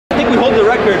hold the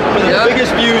record for the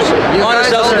biggest views you on a guys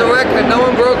sell hold the server. record. No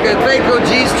one broke it. Fake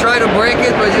OGs try to break it,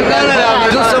 but you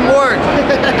gotta do some work.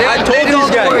 I told They do all these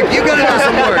the guys. work. You gotta do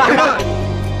some work. Come on.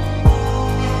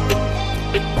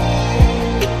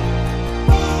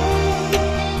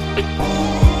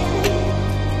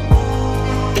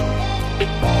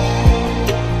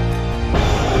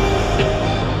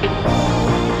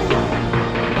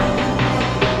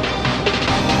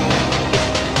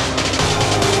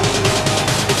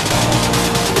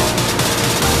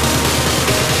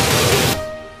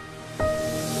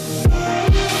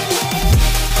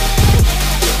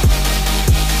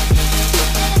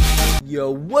 Yo,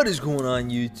 what is going on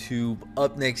YouTube?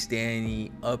 Up next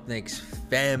Danny, up next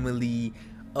family,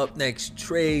 up next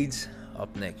trades,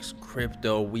 up next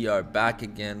crypto. We are back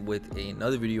again with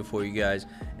another video for you guys,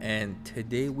 and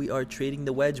today we are trading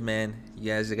the wedge, man.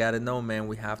 You guys gotta know, man,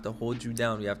 we have to hold you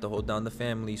down. We have to hold down the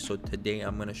family. So today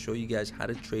I'm gonna show you guys how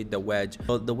to trade the wedge.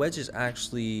 Well, the wedge is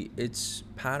actually, it's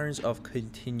patterns of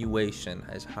continuation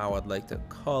is how I'd like to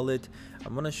call it.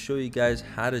 I'm gonna show you guys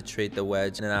how to trade the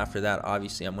wedge, and then after that,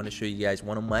 obviously, I'm gonna show you guys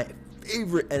one of my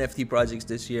favorite NFT projects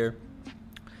this year,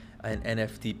 an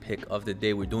NFT pick of the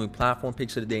day. We're doing platform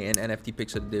picks of the day and NFT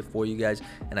picks of the day for you guys,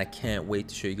 and I can't wait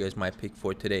to show you guys my pick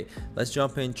for today. Let's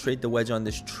jump in, trade the wedge on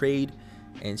this trade,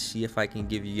 and see if I can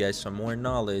give you guys some more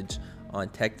knowledge on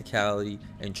technicality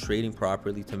and trading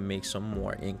properly to make some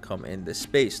more income in this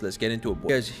space. Let's get into it,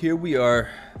 boys. Guys, here we are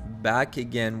back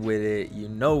again with it. You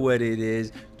know what it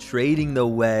is, trading the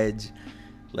wedge.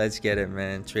 Let's get it,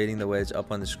 man. Trading the wedge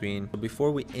up on the screen. But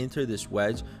before we enter this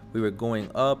wedge, we were going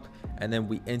up, and then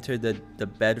we entered the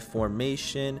bed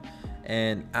formation,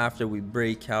 and after we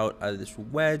break out of this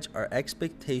wedge, our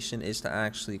expectation is to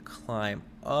actually climb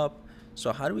up.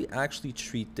 So how do we actually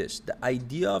treat this? The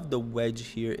idea of the wedge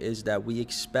here is that we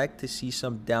expect to see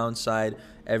some downside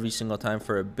every single time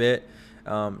for a bit.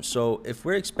 So if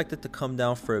we're expected to come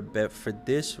down for a bit for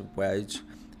this wedge,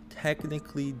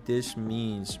 technically this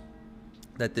means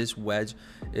that this wedge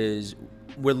is,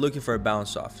 we're looking for a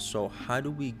bounce off. So how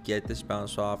do we get this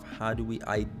bounce off? How do we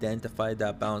identify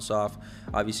that bounce off?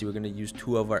 Obviously, we're going to use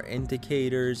two of our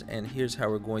indicators, and here's how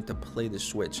we're going to play the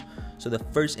switch. So the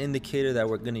first indicator that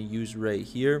we're going to use right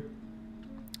here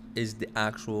is the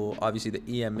actual, obviously, the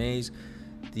EMAs,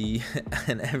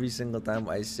 and every single time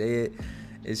I say it,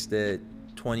 it's the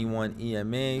 21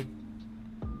 EMA, and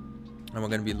we're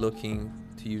going to be looking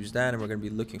to use that, and we're going to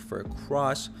be looking for a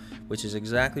cross, which is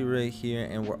exactly right here.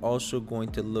 And we're also going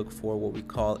to look for what we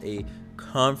call a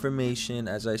confirmation,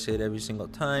 as I say it every single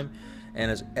time.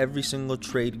 And as every single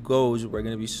trade goes, we're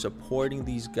going to be supporting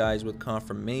these guys with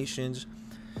confirmations.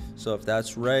 So if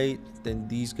that's right, then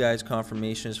these guys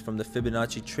confirmations from the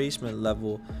Fibonacci tracement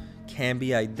level can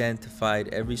be identified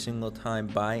every single time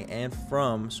by and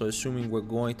from. So assuming we're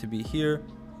going to be here,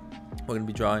 we're going to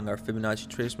be drawing our Fibonacci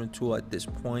tracement tool at this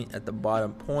point, at the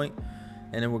bottom point,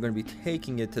 and then we're going to be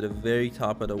taking it to the very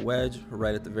top of the wedge,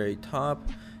 right at the very top,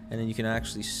 and then you can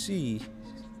actually see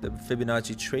the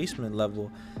Fibonacci tracement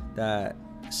level that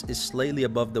is slightly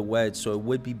above the wedge, so it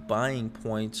would be buying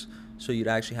points. So you'd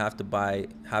actually have to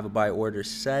have a buy order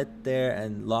set there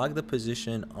and log the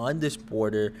position on this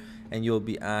border, and you'll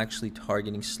be actually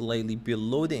targeting slightly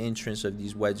below the entrance of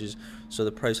these wedges, so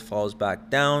the price falls back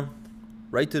down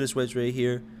right to this wedge right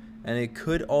here. And it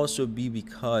could also be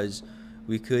because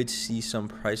we could see some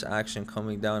price action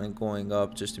coming down and going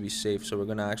up just to be safe. So we're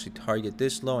going to actually target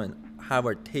this low and have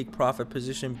our take profit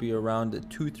position be around the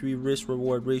 2-3 risk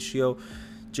reward ratio,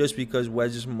 just because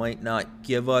wedges might not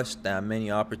give us that many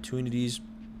opportunities.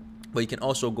 But you can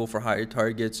also go for higher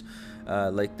targets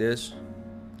like this,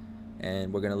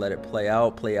 and we're gonna let it play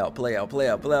out,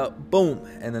 boom,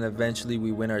 and then eventually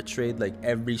we win our trade like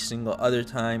every single other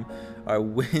time. Our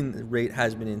win rate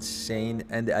has been insane,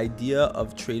 and the idea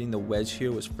of trading the wedge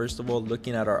here was, first of all,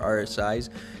 looking at our RSIs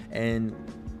and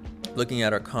looking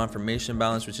at our confirmation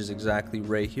balance, which is exactly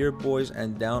right here, boys,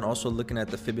 and down also looking at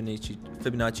the Fibonacci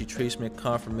tracement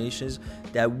confirmations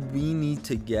that we need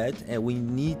to get,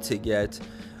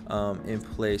 in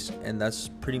place. And that's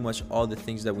pretty much all the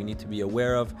things that we need to be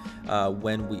aware of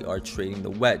when we are trading the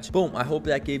wedge. Boom. I hope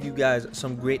that gave you guys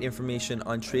some great information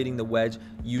on trading the wedge,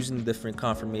 using the different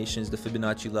confirmations, the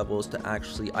Fibonacci levels, to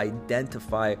actually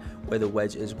identify where the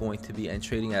wedge is going to be, and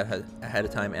trading ahead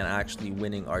of time and actually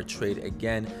winning our trade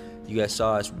again. You guys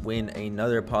saw us win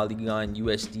another Polygon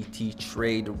USDT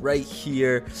trade right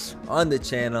here on the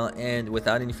channel. And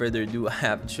without any further ado, I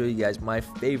have to show you guys my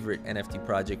favorite NFT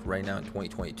project right now in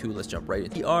 2022. Let's jump right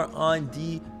in. We are on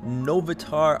the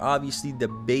Novatar, obviously the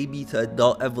baby to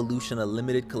adult evolution, a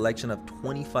limited collection of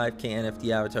 25k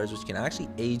NFT avatars, which can actually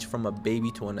age from a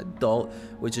baby to an adult,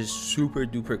 which is super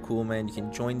duper cool, man. You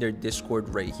can join their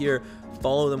Discord right here.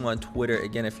 Follow them on Twitter.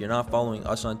 Again, if you're not following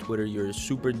us on Twitter, you're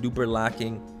super duper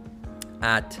lacking.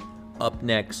 At Up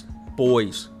Next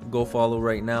Boys, go follow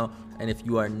right now. And if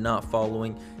you are not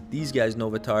following these guys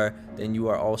Novatar, then you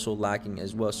are also lacking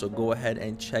as well. So go ahead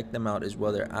and check them out as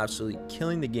well. They're absolutely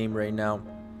killing the game right now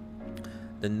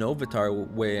the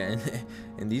Novatar way,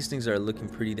 and these things are looking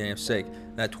pretty damn sick.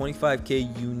 Now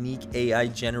 25k unique AI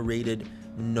generated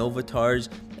Novatars.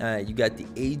 You got the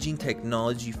aging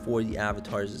technology for the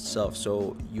avatars itself,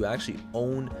 so you actually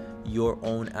own your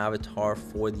own avatar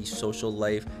for the social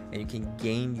life, and you can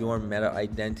gain your meta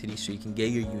identity, so you can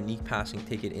get your unique passing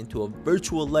ticket into a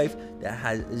virtual life that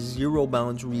has zero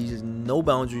boundaries, no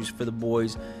boundaries for the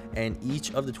boys. And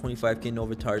each of the 25k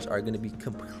Novatars are going to be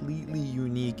completely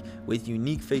unique with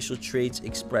unique facial traits,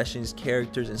 expressions,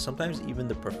 characters, and sometimes even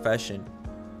the profession.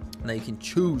 Now you can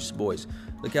choose, boys.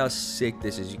 Look how sick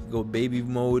this is. You can go baby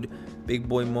mode, big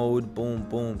boy mode, boom,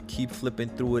 boom. Keep flipping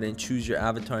through it and choose your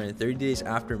avatar. And 30 days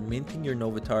after minting your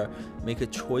Novatar, make a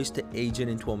choice to age it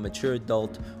into a mature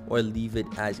adult or leave it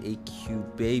as a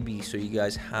cute baby. So you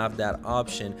guys have that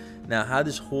option. Now, how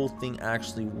this whole thing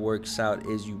actually works out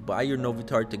is you buy your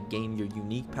Novatar to gain your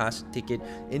unique pass ticket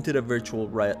into the virtual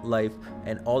life,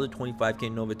 and all the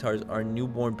 25k Novatars are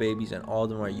newborn babies, and all of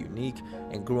them are unique.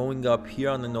 And growing up here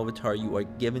on the Novatar, you are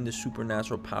given the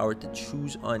supernatural power to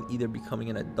choose on either becoming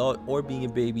an adult or being a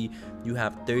baby. You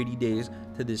have 30 days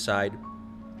to decide,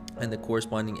 and the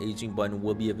corresponding aging button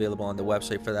will be available on the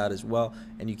website for that as well.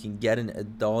 And you can get an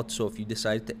adult, so if you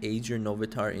decide to age your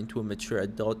Novatar into a mature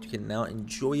adult, you can now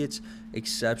enjoy its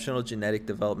exceptional genetic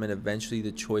development. Eventually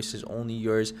the choice is only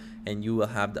yours, and you will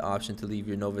have the option to leave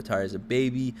your Novatar as a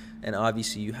baby. And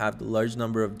obviously you have the large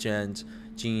number of genes,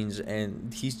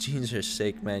 and these genes are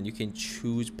sick, man. You can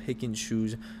choose, pick and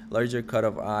choose, larger cut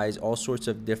of eyes, all sorts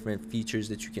of different features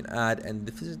that you can add. And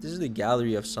this is the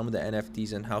gallery of some of the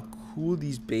NFTs and how cool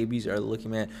these babies are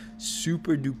looking, man.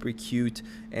 Super duper cute.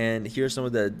 And here's some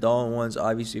of the adult ones.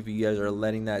 Obviously, if you guys are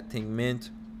letting that thing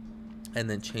mint and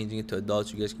then changing it to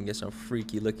adults, you guys can get some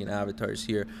freaky looking avatars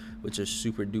here, which are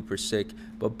super duper sick.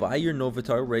 But buy your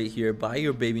Novatar right here, buy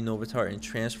your baby Novatar and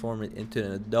transform it into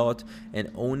an adult, and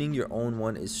owning your own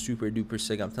one is super duper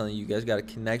sick. I'm telling you, you guys got to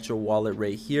connect your wallet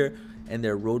right here, and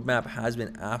their roadmap has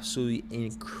been absolutely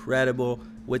incredible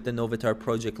with the Novatar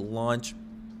project launch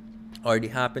already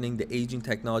happening, the aging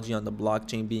technology on the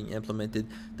blockchain being implemented,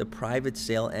 the private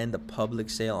sale and the public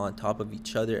sale on top of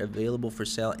each other available for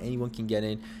sale. Anyone can get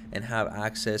in and have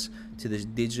access to this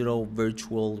digital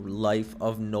virtual life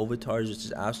of Novatars, which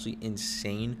is absolutely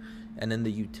insane. And then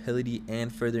the utility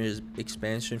and further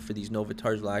expansion for these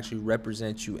Novatars will actually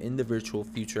represent you in the virtual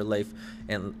future life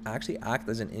and actually act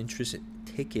as an interest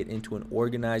ticket into an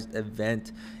organized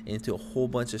event, into a whole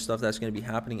bunch of stuff that's going to be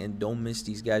happening. And don't miss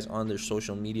these guys on their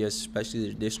social media, especially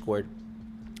their Discord.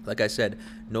 Like I said,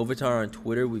 Novatar on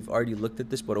Twitter, we've already looked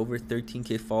at this, but over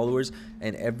 13k followers,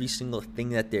 and every single thing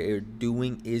that they're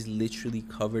doing is literally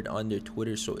covered on their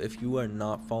Twitter. So if you are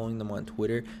not following them on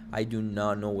Twitter, I do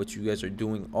not know what you guys are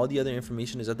doing. All the other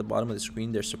information is at the bottom of the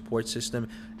screen. Their support system,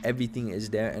 everything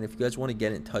is there. And if you guys want to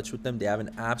get in touch with them, they have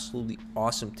an absolutely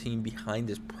awesome team behind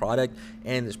this product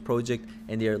and this project,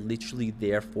 and they are literally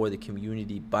there for the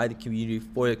community, by the community,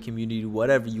 for the community,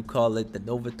 whatever you call it. The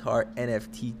Novatar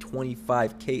NFT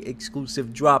 25k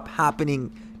exclusive drop happening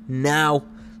now.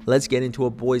 Let's get into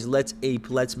it, boys. Let's ape,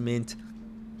 let's mint,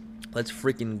 let's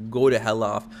freaking go to hell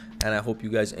off. And I hope you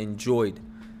guys enjoyed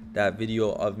that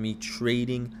video of me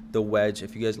trading the Wedge.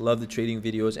 If you guys love the trading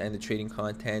videos and the trading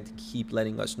content, keep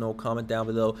letting us know. Comment down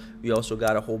below. We also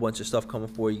got a whole bunch of stuff coming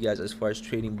for you guys as far as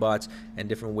trading bots and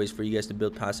different ways for you guys to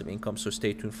build passive income, so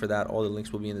stay tuned for that. All the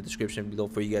links will be in the description below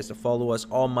for you guys to follow us,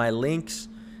 all my links.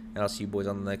 And I'll see you boys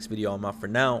on the next video. I'm out for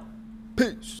now.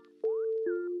 Peace.